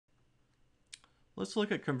Let's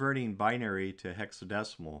look at converting binary to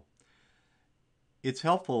hexadecimal. It's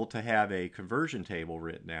helpful to have a conversion table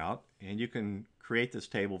written out, and you can create this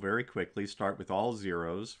table very quickly. Start with all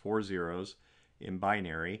zeros, 4 zeros in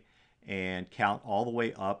binary, and count all the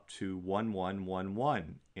way up to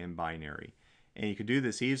 1111 in binary. And you can do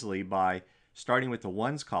this easily by starting with the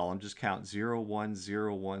ones column. Just count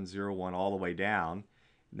 010101 all the way down.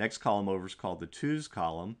 Next column over is called the twos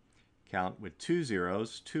column. Count with 2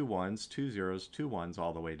 zeros, 2 ones, 2 zeros, 2 ones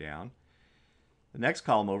all the way down. The next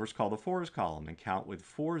column over is called the fours column, and count with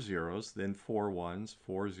 4 zeros, then 4 ones,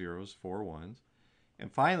 4 zeros, 4 ones.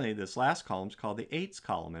 And finally, this last column is called the eights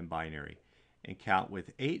column in binary, and count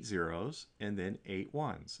with 8 zeros and then 8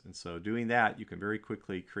 ones. And so doing that, you can very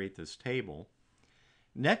quickly create this table.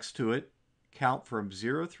 Next to it, count from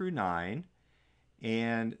 0 through 9,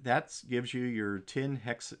 and that gives you your 10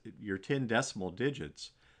 decimal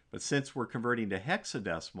digits. But since we're converting to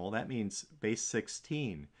hexadecimal, that means base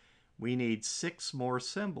 16. We need 6 more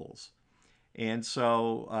symbols. And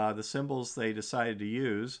so the symbols they decided to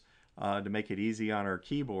use to make it easy on our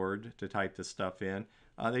keyboard to type this stuff in,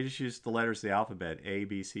 they just used the letters of the alphabet, A,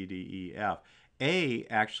 B, C, D, E, F. A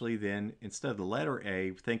actually then, instead of the letter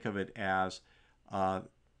A, think of it as a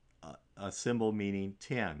symbol meaning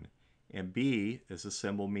 10. And B is a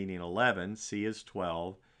symbol meaning 11, C is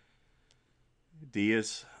 12, D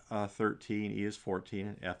is 13, E is 14,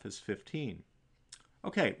 and F is 15.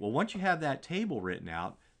 Okay, well, once you have that table written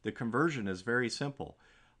out, the conversion is very simple.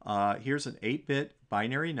 Here's an 8-bit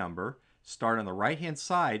binary number. Start on the right-hand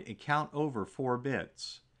side and count over 4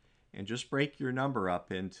 bits. And just break your number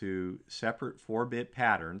up into separate 4-bit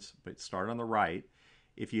patterns, but start on the right.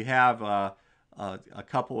 If you have a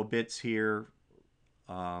couple of bits here,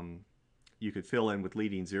 you could fill in with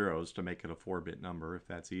leading zeros to make it a 4-bit number if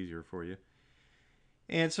that's easier for you.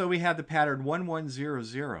 And so we have the pattern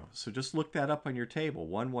 1100. So just look that up on your table.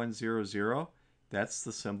 1100, that's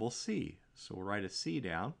the symbol C. So we'll write a C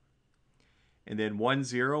down. And then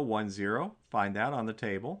 1010, find that on the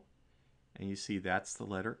table. And you see that's the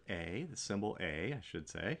letter A, the symbol A, I should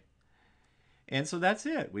say. And so that's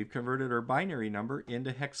it. We've converted our binary number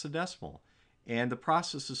into hexadecimal. And the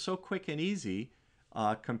process is so quick and easy,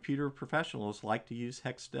 computer professionals like to use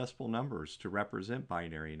hexadecimal numbers to represent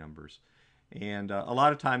binary numbers. And a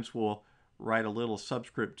lot of times we'll write a little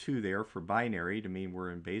subscript 2 there for binary to mean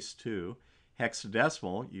we're in base 2.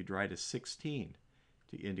 Hexadecimal, you'd write a 16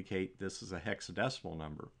 to indicate this is a hexadecimal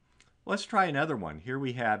number. Let's try another one. Here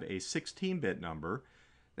we have a 16-bit number.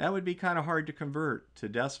 That would be kind of hard to convert to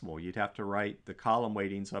decimal. You'd have to write the column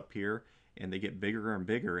weightings up here, and they get bigger and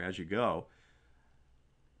bigger as you go.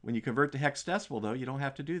 When you convert to hexadecimal, though, you don't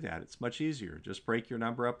have to do that. It's much easier. Just break your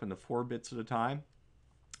number up into 4 bits at a time,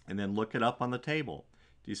 and then look it up on the table.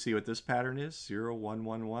 Do you see what this pattern is? 0, 1,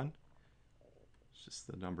 1, 1. It's just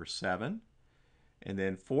the number 7. And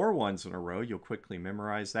then 4 ones in a row, you'll quickly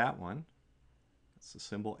memorize that one. That's the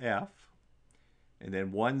symbol F. And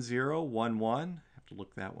then 1, 0, 1, 1. Have to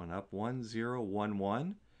look that one up. 1, 0, 1,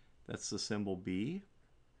 1. That's the symbol B.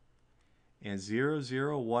 And 0,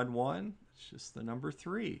 0, 1, 1. It's just the number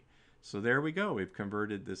 3. So there we go. We've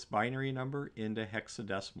converted this binary number into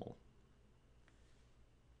hexadecimal.